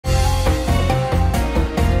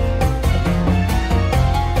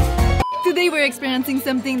we're experiencing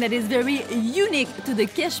something that is very unique to the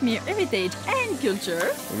Kashmir heritage and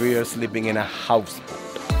culture. We are sleeping in a houseboat.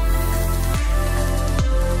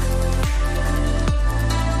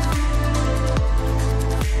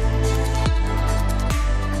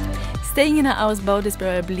 Staying in a houseboat is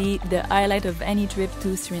probably the highlight of any trip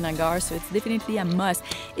to Srinagar, so it's definitely a must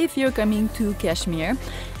if you're coming to Kashmir.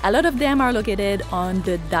 A lot of them are located on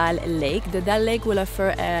the Dal Lake. The Dal Lake will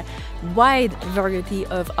offer a wide variety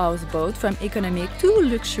of houseboats from economic to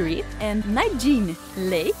luxury, and Nigeen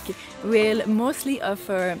Lake will mostly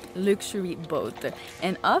offer luxury boat.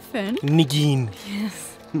 And often... Nigeen. Yes.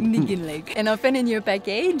 Nigeen Lake. And often in your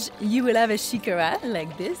package, you will have a shikara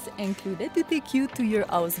like this included to take you to your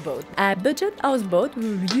houseboat. A budget houseboat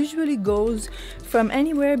usually goes from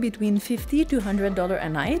anywhere between $50 to $100 a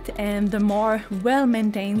night, and the more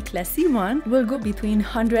well-maintained classy one will go between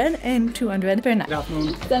 $100 and $200 per night. Good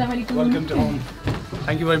afternoon. Welcome to home.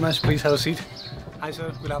 Thank you very much. Please have a seat. Hi sir,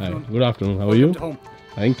 good afternoon. Hi. Good afternoon. How are you? Welcome to home.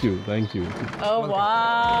 Thank you, thank you. Oh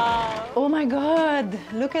wow! Oh my god!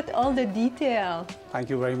 Look at all the detail. Thank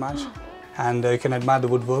you very much. And you can admire the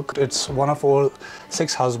woodwork. It's one of our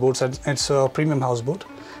 6 houseboats, and it's a premium houseboat.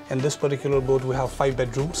 In this particular boat we have 5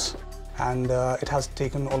 bedrooms, and it has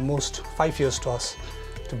taken almost 5 years to us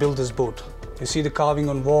to build this boat. You see the carving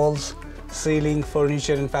on walls, ceiling,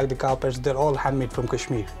 furniture, in fact the carpets, they're all handmade from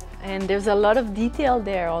Kashmir. And there's a lot of detail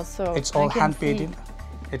there also. It's all hand painted.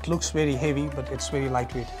 It looks very heavy, but it's very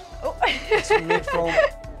lightweight. Oh.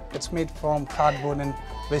 It's made from cardboard and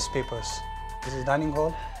waste papers. This is dining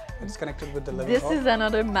hall. It's connected with the living hall. This is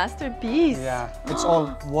another masterpiece. Yeah, it's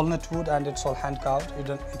all walnut wood and it's all hand carved.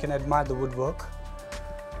 You can admire the woodwork.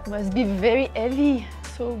 Must be very heavy.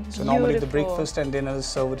 So beautiful. So normally the breakfast and dinner is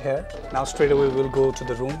served here. Now straight away we'll go to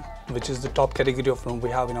the room, which is the top category of room we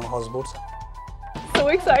have in our houseboats. So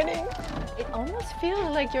exciting! It almost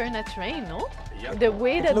feels like you're in a train, no? Yep. The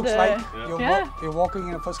way that it looks like you're walking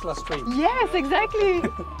in a first-class train. Yes, exactly.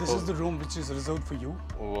 This is the room which is reserved for you.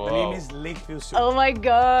 Wow. The name is Lakeview Suite. Oh my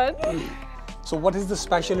god! So what is the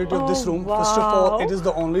specialty of this room? Wow. First of all, it is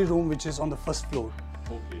the only room which is on the first floor.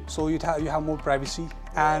 Okay. So you have more privacy,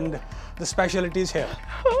 and the specialty is here.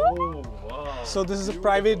 Oh, wow. So this is a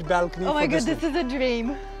private balcony. Oh my god, this is a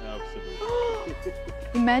dream. Absolutely.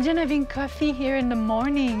 Imagine having coffee here in the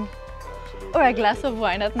morning. Or a glass of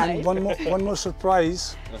wine at night. And one more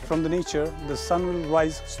surprise from the nature, the sun will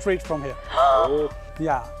rise straight from here.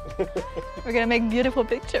 Yeah. We're gonna make beautiful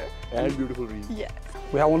picture. And beautiful reels. Yes.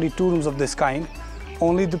 We have only 2 rooms of this kind.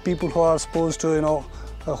 Only the people who are supposed to,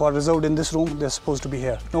 who are reserved in this room, they're supposed to be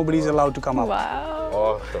here. Nobody's allowed to come out. Wow.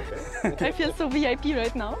 Oh, okay. I feel so VIP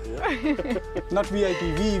right now. Yeah. Not VIP,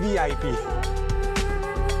 VVIP.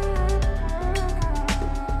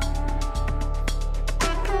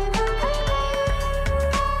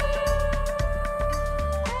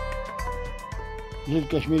 This is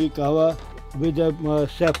Kashmiri kahwa with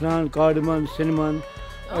saffron, cardamom, cinnamon.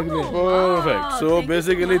 Perfect. So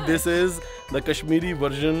basically this is the Kashmiri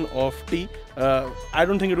version of tea. I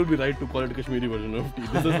don't think it would be right to call it a Kashmiri version of tea.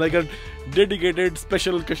 This is like a dedicated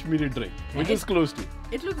special Kashmiri drink, which is close to.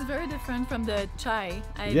 It looks very different from the chai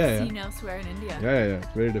I've seen elsewhere in India. Yeah, it's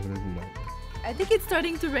very different from that. I think it's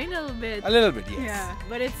starting to rain a little bit. A little bit, yes. Yeah,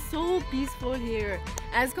 but it's so peaceful here.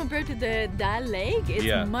 As compared to the Dal Lake,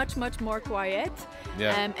 it's much more quiet.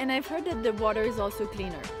 Yeah. And I've heard that the water is also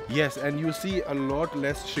cleaner. Yes, and you see a lot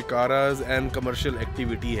less shikaras and commercial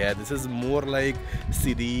activity here. This is more like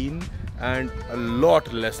serene and a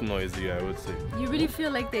lot less noisy, I would say. You really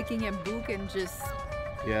feel like taking a book and just...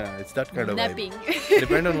 Yeah, it's that kind of napping.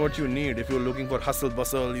 Depend on what you need. If you're looking for hustle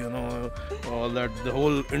bustle, all that, the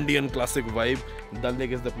whole Indian classic vibe, Dal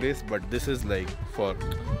Lake is the place. But this is like for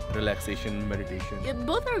relaxation, meditation. Yeah,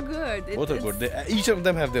 both are good. Both are good. Each of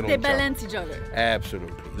them have their own charm. They balance each other.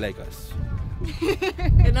 Absolutely, like us.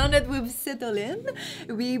 And now that we've settled in,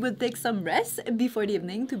 we will take some rest before the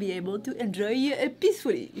evening to be able to enjoy it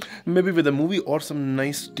peacefully. Maybe with a movie or some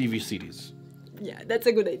nice TV series. Yeah, that's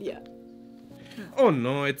a good idea. Oh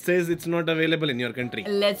no, it says it's not available in your country.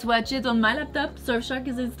 Let's watch it on my laptop. Surfshark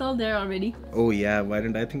is installed there already. Oh yeah, why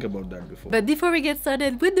didn't I think about that before? But before we get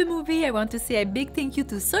started with the movie, I want to say a big thank you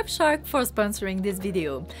to Surfshark for sponsoring this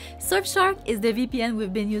video. Surfshark is the VPN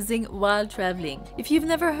we've been using while traveling. If you've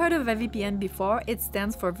never heard of a VPN before, it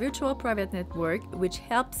stands for Virtual Private Network, which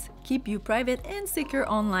helps keep you private and secure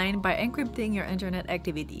online by encrypting your internet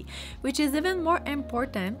activity, which is even more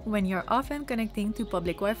important when you're often connecting to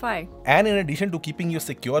public Wi-Fi. And in addition to keeping you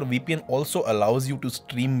secure, VPN also allows you to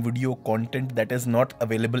stream video content that is not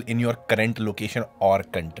available in your current location or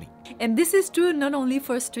country. And this is true not only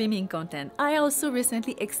for streaming content. I also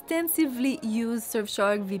recently extensively used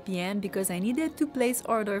Surfshark VPN because I needed to place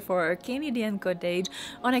order for a Canadian cottage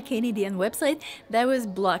on a Canadian website that was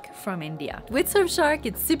blocked from India. With Surfshark,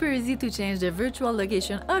 it's super easy to change the virtual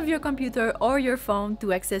location of your computer or your phone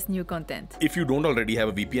to access new content. If you don't already have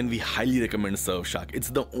a VPN, we highly recommend Surfshark. It's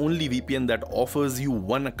the only VPN that offers you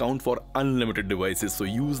one account for unlimited devices. So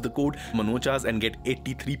use the code MANOCHAS and get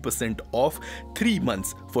 83% off 3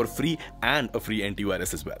 months for free and a free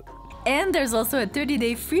antivirus as well. And there's also a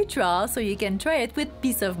 30-day free trial so you can try it with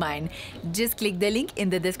peace of mind. Just click the link in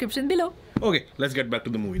the description below. Okay, let's get back to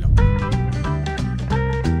the movie now.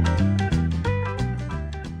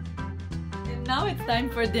 And now it's time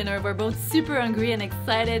for dinner. We're both super hungry and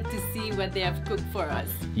excited to see what they have cooked for us.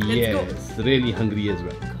 Let's go. Really hungry as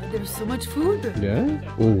well. God, there's so much food. Yeah?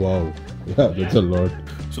 Oh wow. Yeah, that's a lot.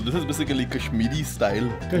 So this is basically Kashmiri style.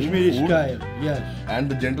 Kashmiri food. style, yes. And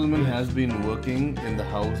the gentleman has been working in the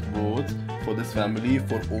houseboats for this family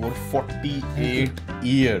for over 48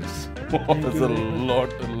 years. That's a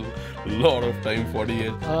lot of time, 40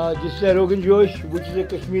 years. This is a Rogan Josh, which is a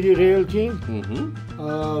Kashmiri real thing,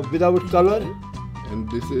 without color. And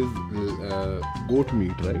this is goat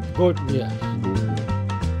meat, right? Goat, yeah. Goat meat.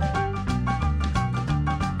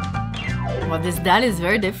 Well, this dal is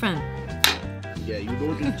very different. Yeah, you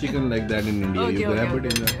don't eat chicken like that in India. Okay, you grab it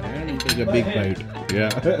in your hand and take a big bite. Yeah.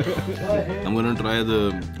 I'm gonna try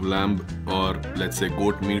the lamb or let's say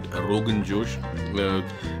goat meat Rogan Josh.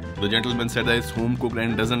 The gentleman said that it's home cooked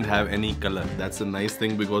and doesn't have any color. That's a nice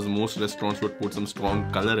thing because most restaurants would put some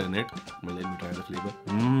strong color in it. Well, let me try the flavor.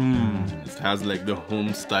 It has like the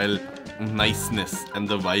home style niceness and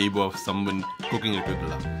the vibe of someone cooking it with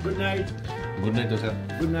love. Good night. Good night, sir.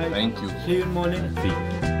 Good night. Thank you. See you in the morning. See.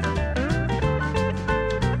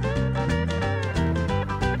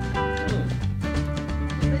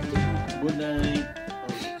 Good night.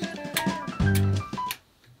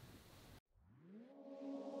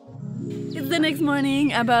 It's the next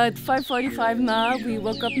morning, about 5:45 now. We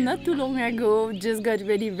woke up not too long ago, just got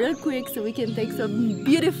ready real quick so we can take some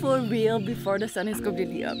beautiful reel before the sun is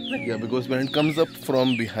completely up. Yeah, because when it comes up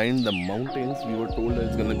from behind the mountains, we were told that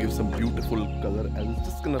it's gonna give some beautiful color and it's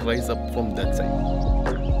just gonna rise up from that side.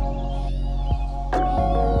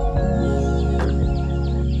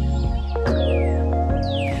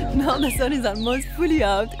 Now the sun is almost fully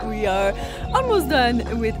out. We are almost done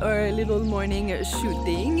with our little morning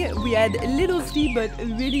shooting. We had little sleep, but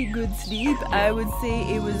really good sleep. I would say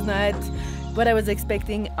it was not what I was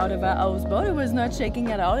expecting out of a houseboat. It was not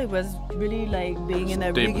shaking at all. It was really like being in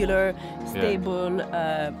a regular, stable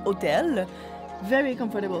hotel. Very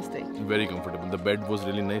comfortable stay. Very comfortable. The bed was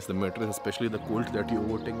really nice. The mattress, especially the quilt that you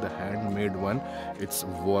overtake, the handmade one, it's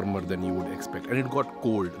warmer than you would expect. And it got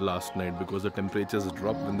cold last night because the temperatures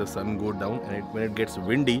drop when the sun goes down, and when it gets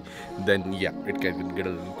windy, then yeah, it can get a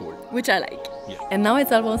little cold. Which I like. Yeah. And now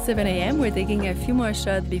it's almost 7 a.m. We're taking a few more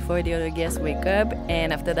shots before the other guests wake up,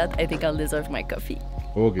 and after that, I think I'll deserve my coffee.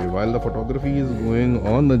 Okay, while the photography is going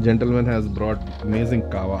on, the gentleman has brought amazing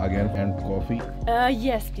kawa again and coffee.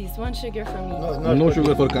 Yes, please. 1 sugar for me. No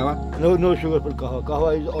sugar for kawa? No sugar for kawa.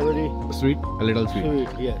 Kawa is already Sweet? A little sweet? sweet,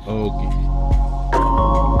 yes. Okay.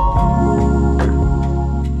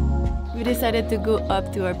 We decided to go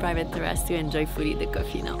up to our private terrace to enjoy fully the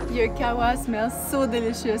coffee now. Your kawa smells so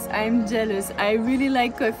delicious. I'm jealous. I really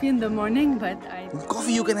like coffee in the morning, but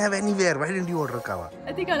Coffee you can have anywhere. Why didn't you order kawa?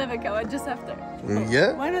 I think I'll have a kawa just after.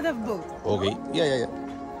 Yeah? Why not have both? Okay. Yeah.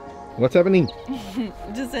 What's happening?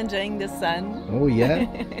 Just enjoying the sun. Oh yeah?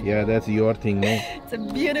 Yeah, that's your thing, no? It's a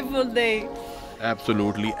beautiful day.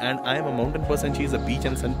 Absolutely. And I am a mountain person. She's a beach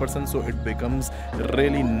and sun person. So it becomes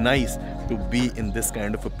really nice to be in this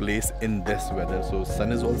kind of a place in this weather. So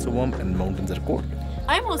sun is also warm and mountains are cold.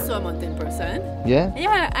 I'm also a mountain person. Yeah?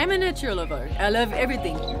 Yeah, I'm a nature lover. I love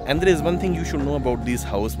everything. And there is one thing you should know about these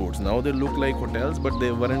houseboats. Now they look like hotels, but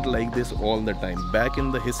they weren't like this all the time. Back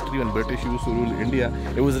in the history when British used to rule India,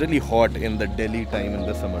 it was really hot in the Delhi time in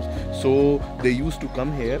the summers. So they used to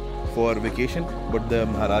come here for vacation, but the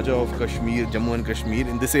Maharaja of Kashmir, Jammu and Kashmir,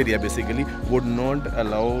 in this area basically, would not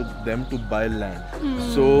allow them to buy land.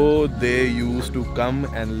 So they used to come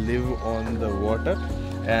and live on the water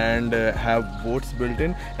and have boats built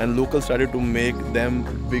in, and locals started to make them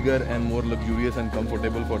bigger and more luxurious and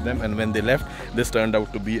comfortable for them, and when they left, this turned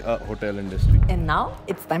out to be a hotel industry. And now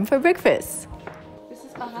it's time for breakfast.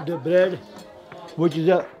 The bread, which is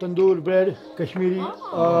a tandoor bread, Kashmiri,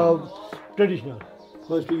 traditional.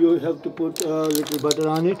 First you have to put a little butter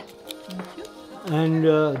on it, and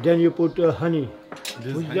then you put honey, which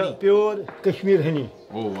is a pure Kashmir honey.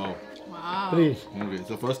 Oh wow. Please. Okay,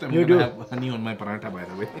 so first time You I'm gonna do. have honey on my paratha, by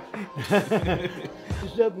the way.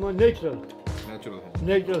 It's a natural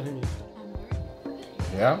Natural. honey.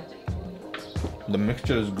 Yeah. The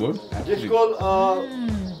mixture is good. This called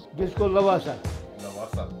lavasa.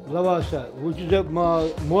 Lavasa, which is a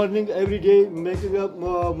morning every day making up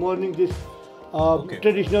morning this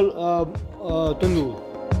traditional tandoor.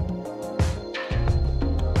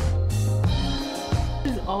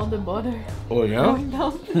 This is all the butter Oh yeah? going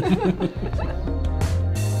down.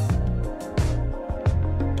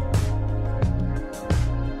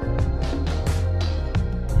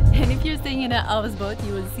 And if you're staying in a houseboat,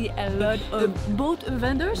 you will see a lot of boat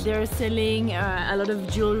vendors. They're selling a lot of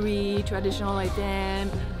jewelry, traditional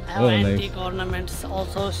items. Antique ornaments,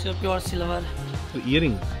 also pure silver. The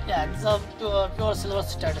earring. Yeah, it's a pure silver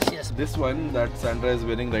status, yes. This one that Sandra is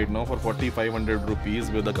wearing right now for 4,500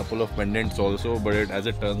 rupees with a couple of pendants also, but as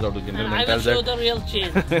it turns out, the gentleman I will tells show that the real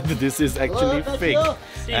chain. this is actually that's fake. your-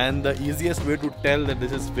 See. And the easiest way to tell that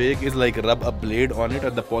this is fake is like rub a blade on it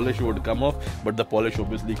and the polish would come off, but the polish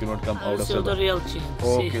obviously cannot come I out will of show the silver. real chain.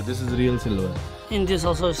 Okay, See, this is real silver. in this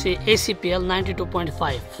also see ACPL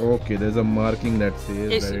 92.5. Okay, there's a marking that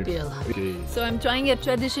says that ACPL. it's okay. So I'm trying a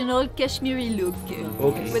traditional Kashmiri look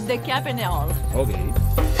Okay. with the cap and all. Okay.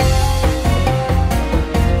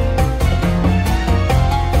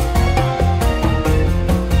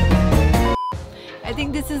 I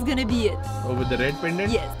think this is gonna be it. Oh, with the red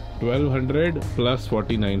pendant? Yes. 1,200 plus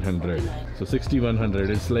 4,900. So 6,100.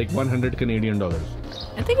 It's like 100 Canadian dollars.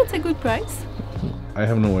 I think it's a good price. I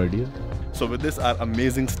have no idea. So with this, our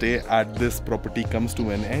amazing stay at this property comes to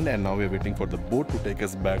an end, and now we're waiting for the boat to take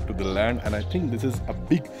us back to the land, and I think this is a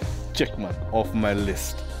big check mark off my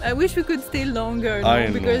list. I wish we could stay longer I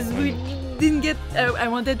know, because I we didn't get. I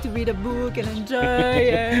wanted to read a book and enjoy.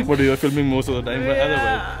 And But you're filming most of the time, but Yeah.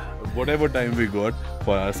 otherwise, whatever time we got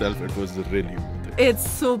for ourselves, it was really worth it. it's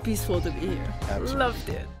so peaceful to be here. Absolutely. Loved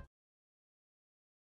it.